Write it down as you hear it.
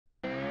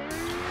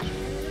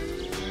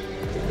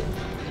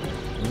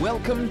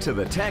Welcome to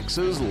the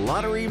Texas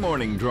Lottery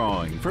Morning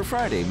Drawing for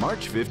Friday,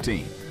 March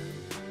 15th.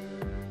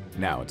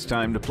 Now it's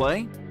time to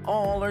play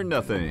All or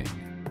Nothing.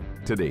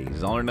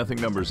 Today's All or Nothing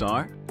numbers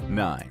are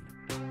 9,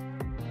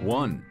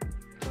 1,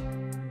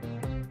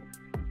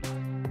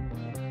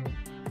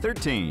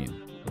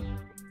 13,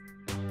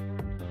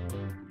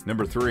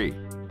 number 3,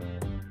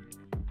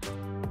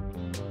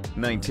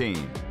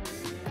 19,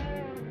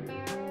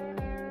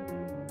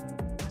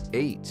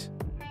 8,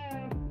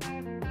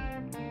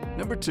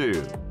 number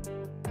 2,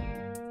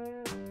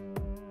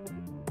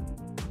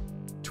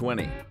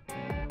 20,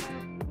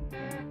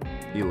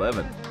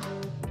 11,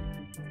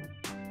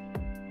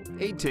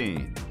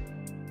 18,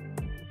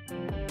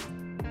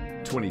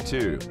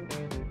 22,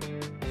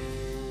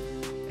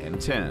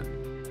 and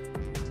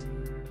 10.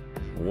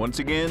 Once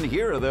again,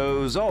 here are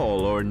those all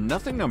or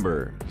nothing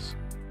numbers.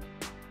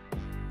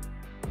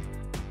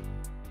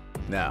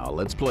 Now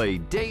let's play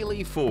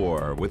Daily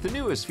 4 with the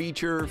newest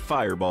feature,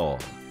 Fireball.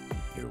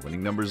 Your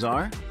winning numbers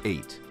are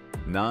 8,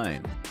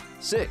 9,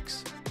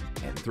 6,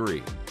 and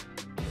 3.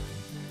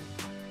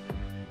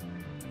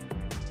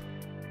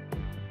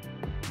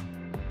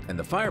 And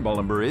the Fireball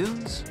number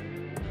is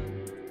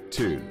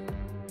 2.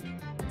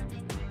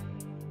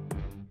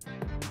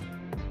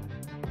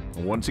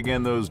 Once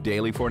again, those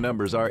Daily 4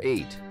 numbers are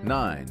 8,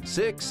 9,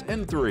 6,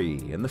 and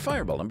 3, and the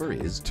Fireball number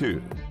is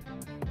 2.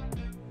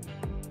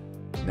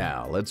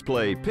 Now let's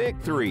play Pick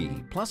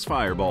 3 plus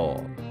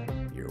Fireball.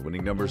 Your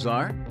winning numbers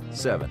are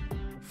 7,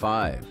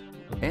 5,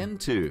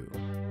 and 2.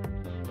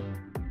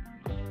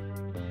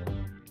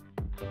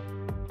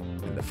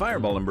 And the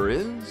Fireball number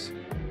is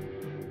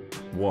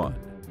 1.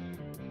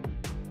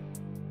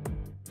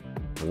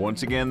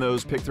 Once again,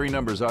 those Pick 3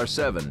 numbers are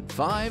 7,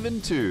 5,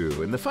 and 2,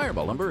 and the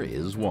Fireball number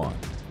is 1.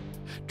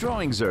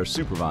 Drawings are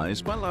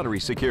supervised by Lottery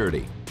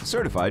Security,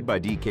 certified by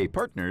DK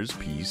Partners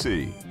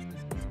PC.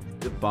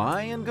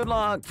 Goodbye and good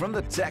luck from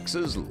the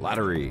Texas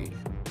Lottery.